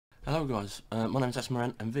Hello guys, my name is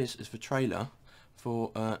Asmaran and this is the trailer for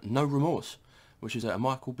No Remorse, which is a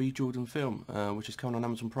Michael B. Jordan film, which is coming on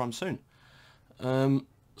Amazon Prime soon.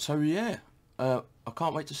 So yeah, I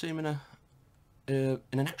can't wait to see him in an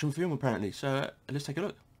action film apparently, so let's take a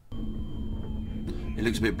look. He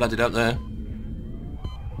looks a bit blooded up there.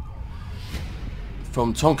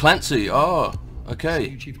 From Tom Clancy, oh,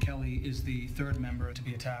 okay. Chief Kelly is the third member to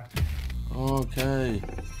be attacked. Okay.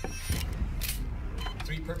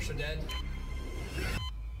 3 perps are dead.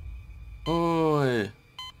 Oi.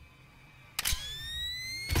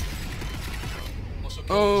 Also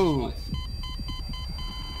Oh.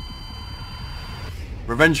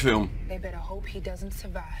 Revenge film. They better hope he doesn't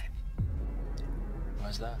survive.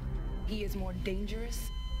 Why's that? He is more dangerous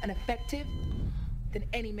and effective than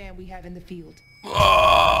any man we have in the field.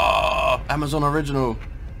 Oh, Amazon original.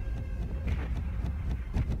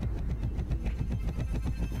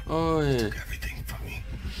 Oi. Took everything from me.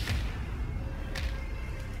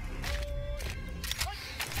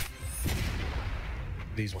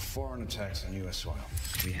 These were foreign attacks on U.S. soil.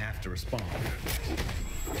 We have to respond.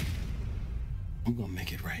 I'm gonna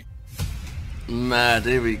make it right. Mad,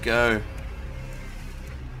 here we go.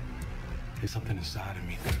 There's something inside of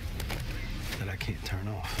me that I can't turn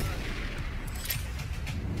off.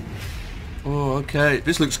 Oh, okay.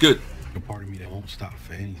 This looks good. A part of me that won't stop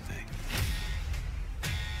for anything.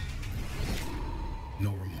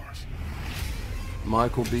 No remorse.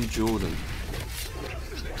 Michael B. Jordan.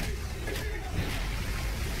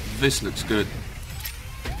 This looks good.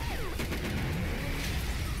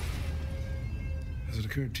 Has it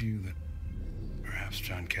occurred to you that perhaps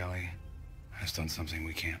John Kelly has done something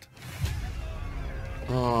we can't?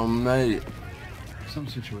 Oh, mate. Some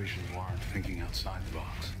situations warrant thinking outside the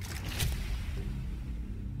box.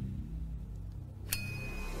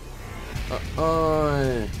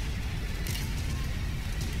 Oi.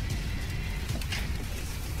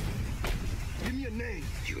 Give me a name.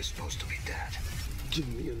 He was supposed to be dead. Give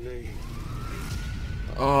me a name.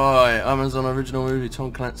 Oi. Amazon original movie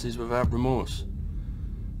Tom Clancy's Without Remorse.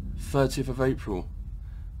 30th of April.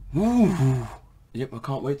 Woo. Yep, I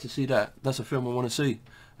can't wait to see that. That's a film I want to see.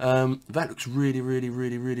 That looks really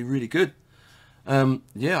good.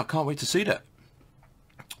 Yeah, I can't wait to see that.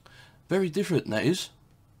 Very different, that is.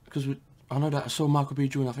 Because I know that I saw Michael B.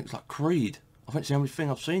 Jordan, I think it's like Creed. I think it's the only thing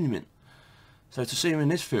I've seen him in. So to see him in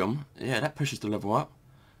this film, yeah, that pushes the level up.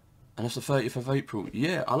 And that's the 30th of April.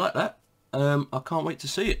 Yeah, I like that. I can't wait to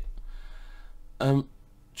see it.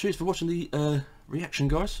 Cheers for watching the reaction,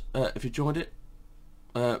 guys. If you enjoyed it,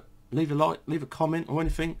 leave a like, leave a comment or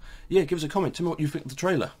anything. Yeah, give us a comment. Tell me what you think of the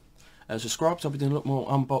trailer. Subscribe, so I'll be doing a lot more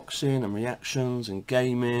unboxing and reactions and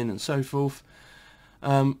gaming and so forth.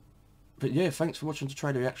 But yeah, thanks for watching the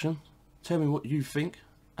trailer reaction. Tell me what you think,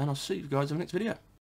 and I'll see you guys in the next video.